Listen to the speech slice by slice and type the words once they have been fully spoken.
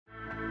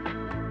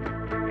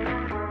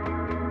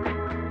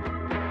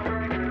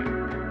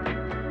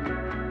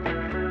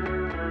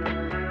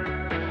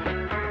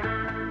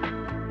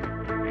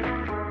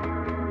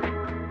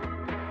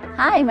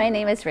Hi, my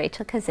name is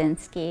Rachel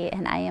Kaczynski,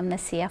 and I am the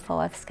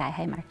CFO of Sky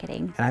High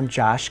Marketing. And I'm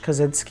Josh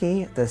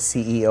Kaczynski, the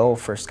CEO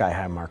for Sky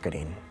High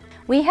Marketing.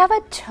 We have a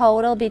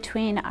total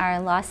between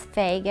our Las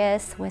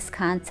Vegas,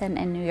 Wisconsin,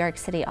 and New York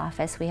City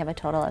office, we have a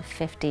total of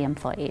 50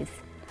 employees.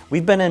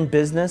 We've been in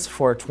business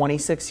for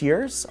 26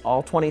 years.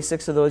 All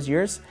 26 of those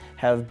years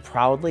have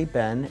proudly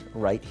been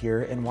right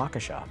here in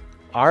Waukesha.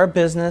 Our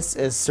business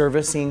is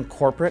servicing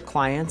corporate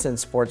clients and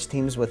sports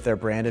teams with their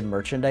branded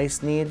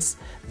merchandise needs.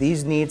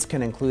 These needs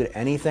can include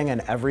anything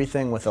and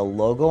everything with a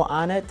logo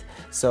on it.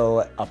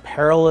 So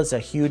apparel is a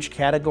huge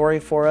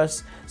category for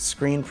us.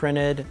 Screen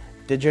printed,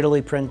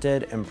 digitally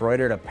printed,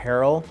 embroidered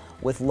apparel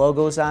with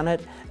logos on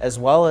it, as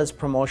well as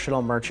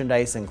promotional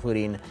merchandise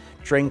including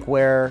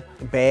drinkware,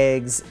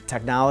 bags,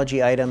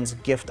 technology items,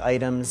 gift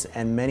items,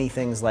 and many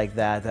things like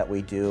that that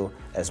we do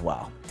as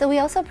well. So we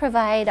also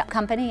provide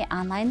company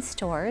online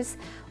stores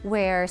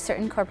where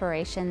certain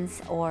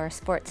corporations or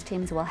sports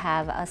teams will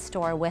have a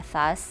store with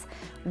us.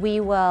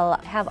 We will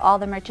have all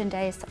the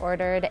merchandise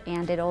ordered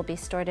and it will be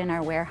stored in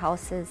our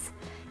warehouses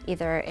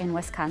either in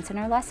Wisconsin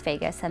or Las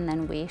Vegas, and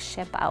then we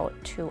ship out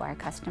to our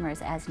customers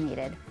as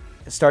needed.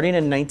 Starting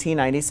in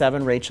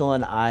 1997, Rachel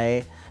and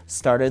I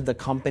started the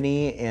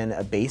company in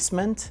a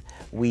basement.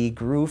 We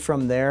grew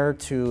from there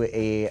to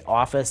an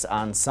office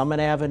on Summit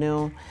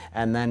Avenue,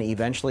 and then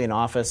eventually an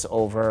office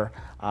over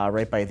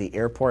right by the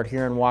airport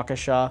here in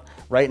Waukesha.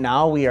 Right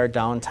now we are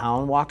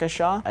downtown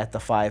Waukesha at the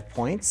 5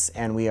 Points,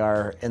 and we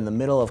are in the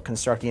middle of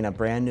constructing a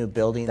brand new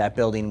building. That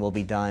building will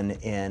be done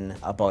in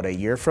about a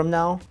year from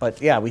now.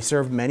 But yeah, we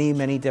serve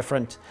many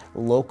different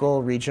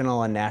local,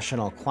 regional, and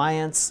national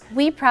clients.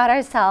 We pride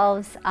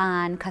ourselves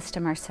on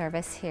customer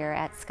service here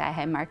at Sky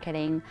High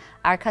Marketing.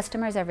 Our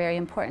customers are very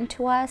important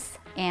to us,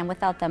 and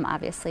without them,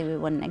 obviously, we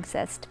wouldn't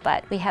exist.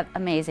 But we have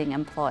amazing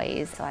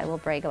employees, so I will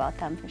brag about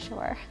them for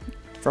sure.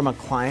 From a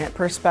client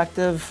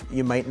perspective,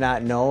 you might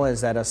not know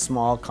is that a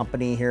small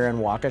company here in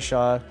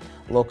Waukesha,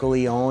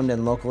 locally owned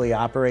and locally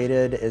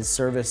operated, is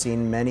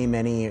servicing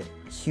many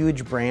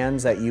huge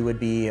brands that you would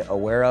be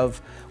aware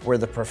of. We're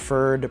the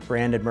preferred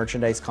branded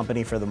merchandise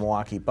company for the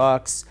Milwaukee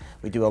Bucks.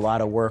 We do a lot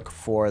of work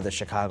for the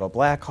Chicago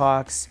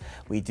Blackhawks.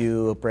 We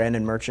do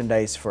branded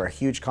merchandise for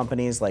huge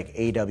companies like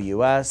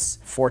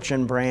AWS,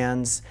 Fortune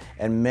Brands,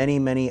 and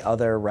many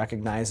other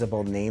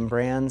recognizable name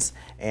brands.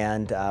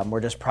 And we're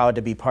just proud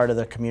to be part of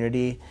the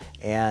community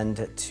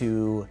and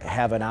to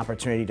have an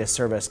opportunity to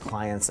service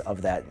clients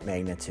of that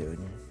magnitude.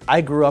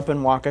 I grew up in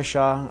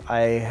Waukesha. I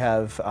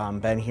have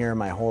been here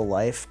my whole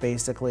life,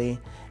 basically,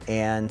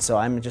 and so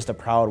I'm just a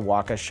proud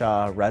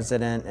Waukesha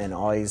resident and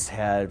always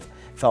have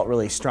felt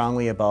really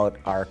strongly about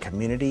our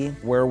community.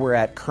 Where we're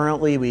at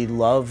currently, we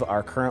love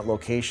our current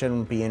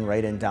location being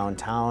right in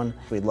downtown.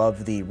 We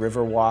love the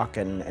Riverwalk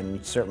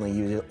and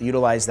certainly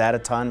utilize that a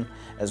ton,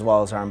 as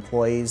well as our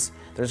employees.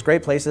 There's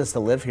great places to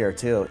live here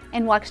too.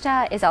 And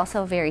Waukesha is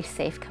also a very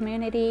safe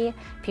community.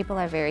 People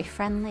are very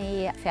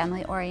friendly,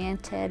 family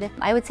oriented.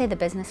 I would say the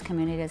business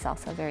community is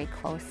also very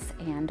close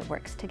and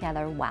works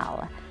together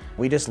well.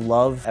 We just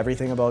love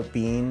everything about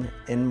being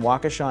in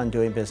Waukesha and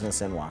doing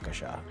business in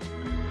Waukesha.